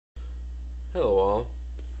Hello all,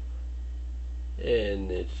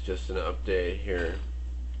 and it's just an update here.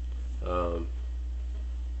 Um,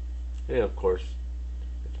 and of course,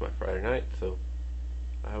 it's my Friday night, so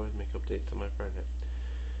I always make updates on my Friday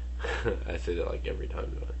night. I say that like every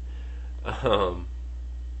time, do I?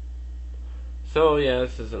 So yeah,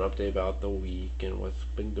 this is an update about the week and what's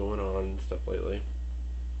been going on and stuff lately.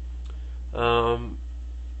 Um,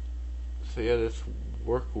 so yeah, this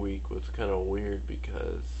work week was kind of weird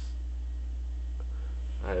because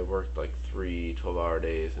I worked like 3 12-hour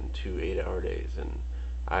days and 2 8-hour days, and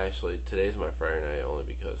today's my Friday night only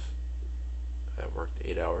because I worked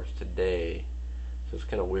 8 hours today, so it's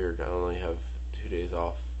kind of weird. I only have 2 days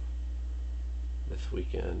off this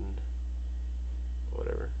weekend.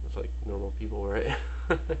 Whatever. It's like normal people, right?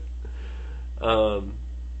 um,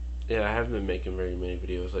 yeah, I haven't been making very many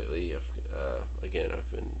videos lately. Again,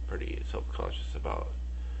 I've been pretty self-conscious about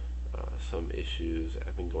some issues that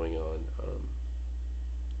have been going on.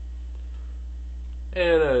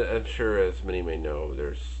 And I'm sure, as many may know,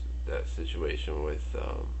 there's that situation with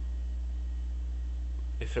a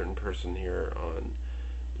certain person here on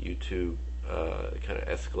YouTube. Kind of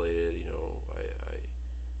escalated. I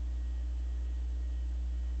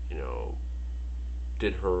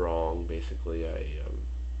did her wrong. Basically, I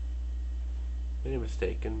made a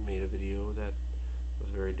mistake and made a video that was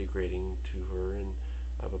very degrading to her, and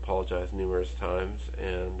I've apologized numerous times,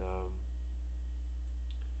 and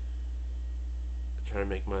trying to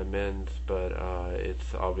make my amends. But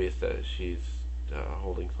it's obvious that she's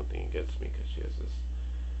holding something against me because she has this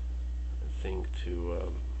thing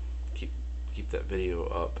to keep that video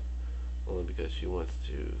up, only because she wants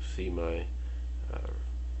to see uh,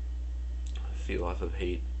 see lots of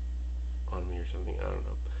hate on me or something. I don't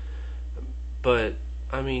know. But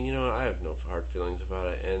I mean, I have no hard feelings about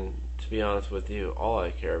it. And to be honest with you, all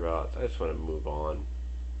I care about is I just want to move on.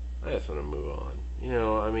 I just want to move on.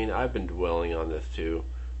 I mean, I've been dwelling on this too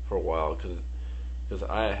for a while because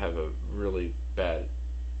I have a really bad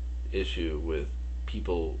issue with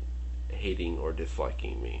people hating or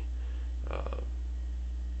disliking me. Uh,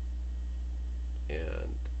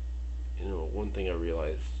 and one thing I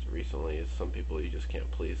realized recently is some people you just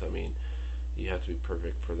can't please. I mean, you have to be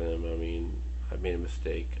perfect for them. I mean, I made a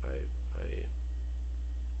mistake.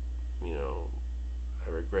 You know, I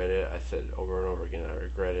regret it. I said over and over again, I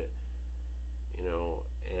regret it.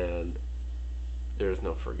 And there's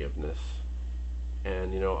no forgiveness.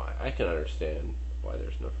 And I can understand why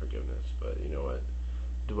there's no forgiveness, but you know what?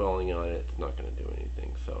 Dwelling on it's not going to do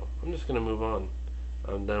anything. So I'm just going to move on.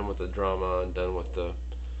 I'm done with the drama. I'm done with the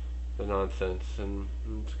nonsense, and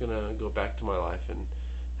I'm just gonna go back to my life and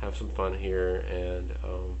have some fun here and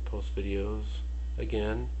post videos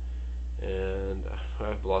again. And I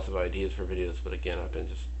have lots of ideas for videos, but again, I've been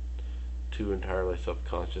just too entirely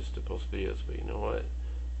self-conscious to post videos. But you know what,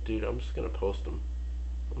 dude? I'm just gonna post them.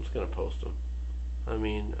 I'm just gonna post them. I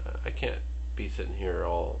mean, I can't be sitting here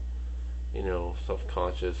all,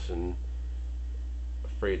 self-conscious and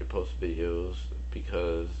afraid to post videos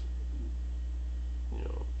because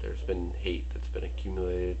there's been hate that's been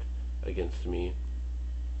accumulated against me.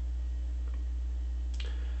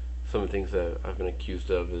 Some of the things that I've been accused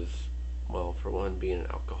of is, well, for one, being an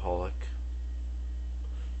alcoholic.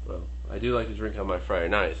 Well, I do like to drink on my Friday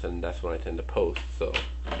nights, and that's when I tend to post, so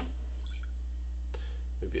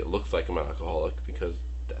maybe it looks like I'm an alcoholic because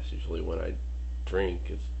that's usually when I drink,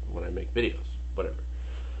 is when I make videos, whatever.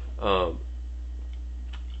 I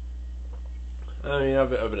mean, I've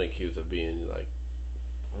been accused of being, like,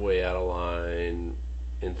 way out of line,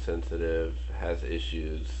 insensitive, has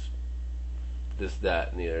issues, this,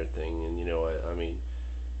 that, and the other thing. And I mean,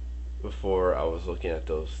 before I was looking at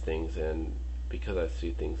those things, and because I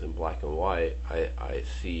see things in black and white, I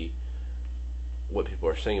see what people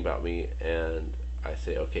are saying about me, and I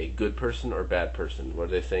say, okay, good person or bad person? What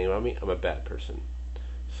are they saying about me? I'm a bad person.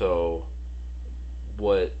 So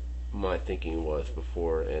what my thinking was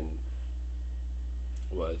before and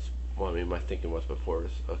my thinking was before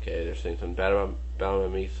was, okay, they're saying something bad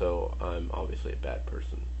about me, so I'm obviously a bad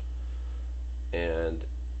person. And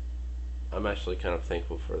I'm actually kind of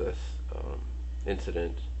thankful for this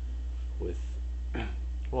incident with,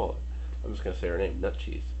 well, I'm just going to say her name, Nut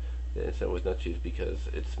Cheese. The incident with Nut Cheese, because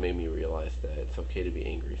it's made me realize that it's okay to be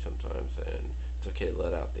angry sometimes, and it's okay to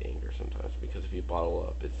let out the anger sometimes, because if you bottle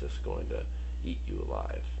up, it's just going to eat you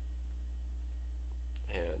alive.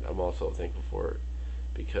 And I'm also thankful for it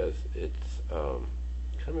because it's kind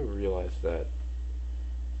of made me realize that,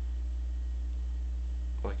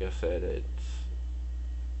 like I said,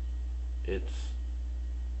 it's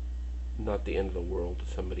not the end of the world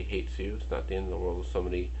if somebody hates you. It's not the end of the world if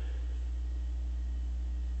somebody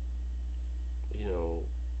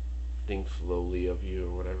thinks lowly of you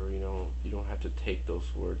or whatever, you don't have to take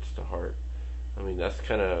those words to heart. I mean, that's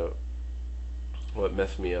kind of what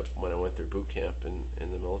messed me up when I went through boot camp in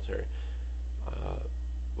the military.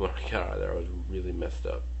 When I got out of there, I was really messed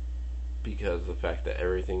up because of the fact that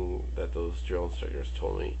everything that those drill instructors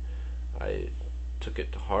told me, I took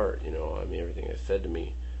it to heart. I mean, everything they said to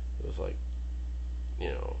me, it was like,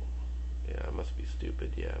 yeah, I must be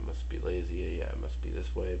stupid. Yeah, I must be lazy. Yeah, I must be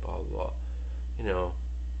this way. Blah blah blah.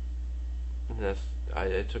 And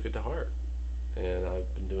I took it to heart, and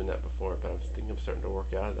I've been doing that before. But I think I'm starting to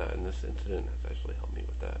work out of that, and this incident has actually helped me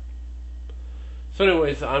with that. So,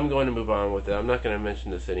 anyways, I'm going to move on with it. I'm not going to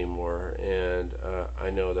mention this anymore, and I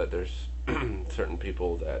know that there's certain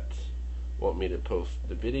people that want me to post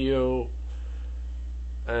the video,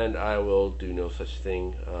 and I will do no such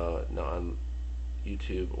thing, not on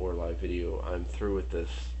YouTube or live video. I'm through with this.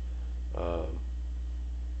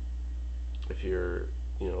 If you're,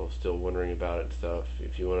 still wondering about it and stuff,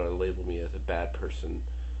 if you want to label me as a bad person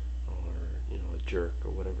or, a jerk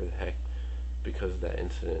or whatever the heck because of that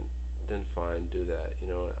incident, then fine, do that.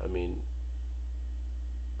 I mean,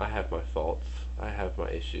 I have my faults, I have my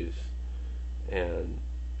issues, and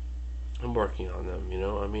I'm working on them.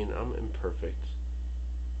 I mean, I'm imperfect.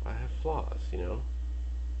 I have flaws. I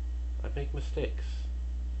make mistakes.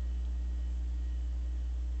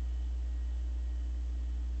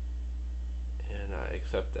 And I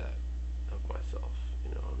accept that of myself. I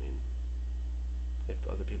mean, if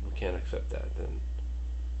other people can't accept that, then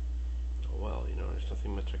oh well. There's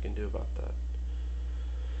nothing much I can do about that.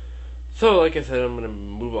 So, like I said, I'm gonna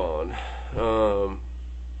move on. I'm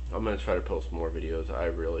gonna try to post more videos. I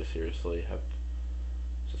really seriously have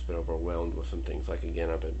just been overwhelmed with some things. Like, again,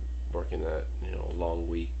 I've been working that a long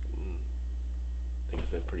week, and I think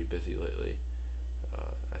it's been pretty busy lately.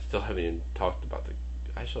 I still haven't even talked about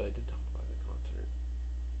actually I did talk about the concert.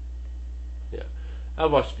 Yeah,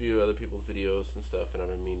 I've watched a few other people's videos and stuff, and I've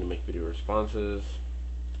been meaning to make video responses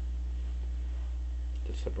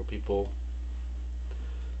to several people,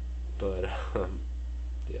 but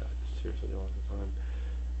yeah, just seriously don't have the time.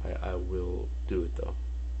 I will do it though.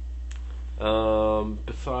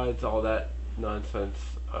 Besides all that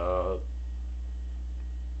nonsense,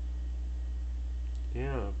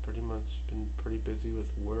 yeah, pretty much been pretty busy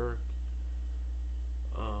with work.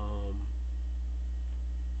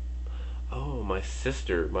 Oh, my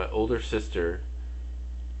older sister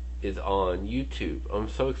is on YouTube. I'm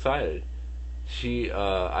so excited.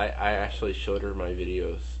 I actually showed her my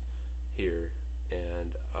videos here,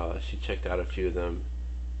 and she checked out a few of them,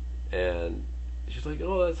 and she's like,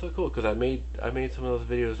 "Oh, that's so cool," because I made some of those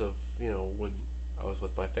videos of when I was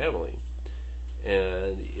with my family,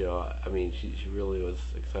 and I mean, she really was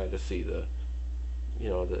excited to see the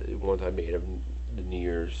ones I made of the New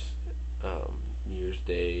Year's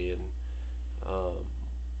Day and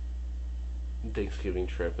Thanksgiving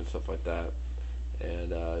trip and stuff like that.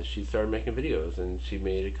 And she started making videos, and she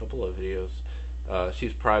made a couple of videos.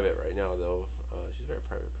 She's private right now, though. She's a very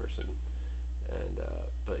private person, and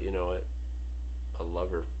but you know what? I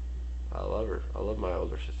love her. I love my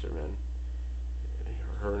older sister, man.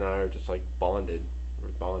 Her and I are just like bonded. We're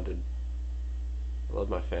bonded. I love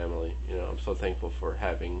my family. I'm so thankful for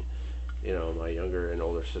having, my younger and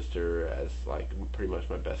older sister as like pretty much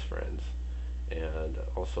my best friends, and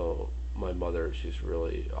also my mother. She's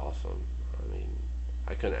really awesome. I mean,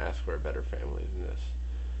 I couldn't ask for a better family than this.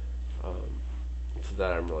 So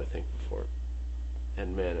that I'm really thankful for.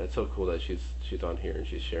 And man, it's so cool that she's on here and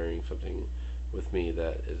she's sharing something with me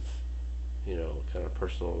that is, kind of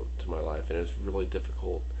personal to my life. And it's really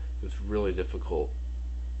difficult. It was really difficult,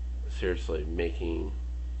 seriously, making.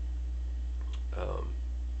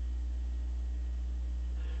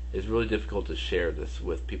 It's really difficult to share this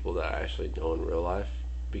with people that I actually know in real life,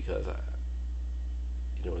 because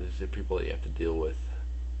these are people that you have to deal with,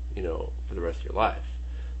 for the rest of your life.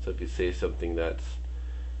 So if you say something that's,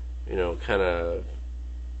 kind of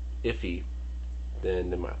iffy, then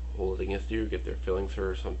they might hold it against you, get their feelings hurt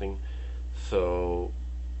or something. So,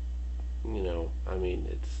 I mean,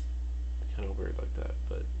 it's kind of weird like that.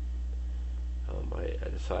 But I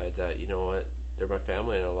decided that, what, they're my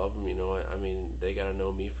family and I love them. I mean, they got to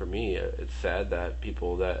know me for me. It's sad that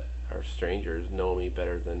people that are strangers know me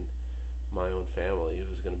better than my own family,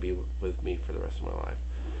 who's going to be with me for the rest of my life.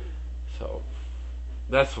 So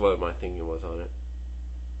that's what my thinking was on it.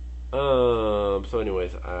 So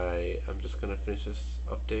anyways, I'm just gonna finish this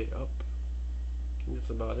update up. I think that's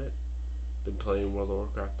about it. Been playing World of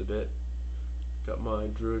Warcraft a bit. Got my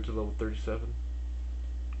druid to level 37.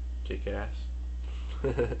 Kick ass.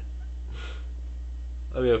 I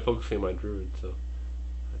mean, I'm focusing on my druid, so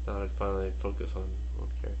I thought I'd finally focus on one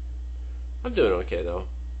character. I'm doing okay though.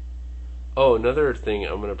 Oh, another thing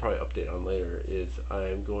I'm gonna probably update on later is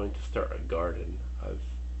I'm going to start a garden. I've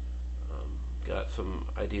got some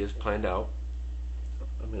ideas planned out.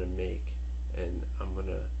 I'm gonna make, and I'm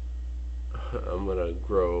gonna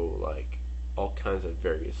grow like all kinds of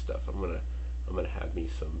various stuff. I'm gonna have me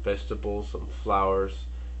some vegetables, some flowers,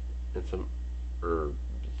 and some herbs.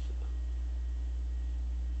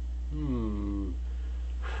 Hmm.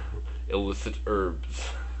 Illicit herbs.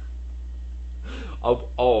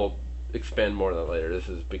 I'll expand more on that later. This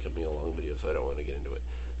is becoming a long video, so I don't want to get into it.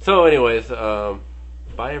 So, anyways,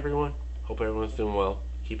 bye everyone. Hope everyone's doing well.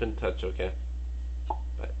 Keep in touch, okay?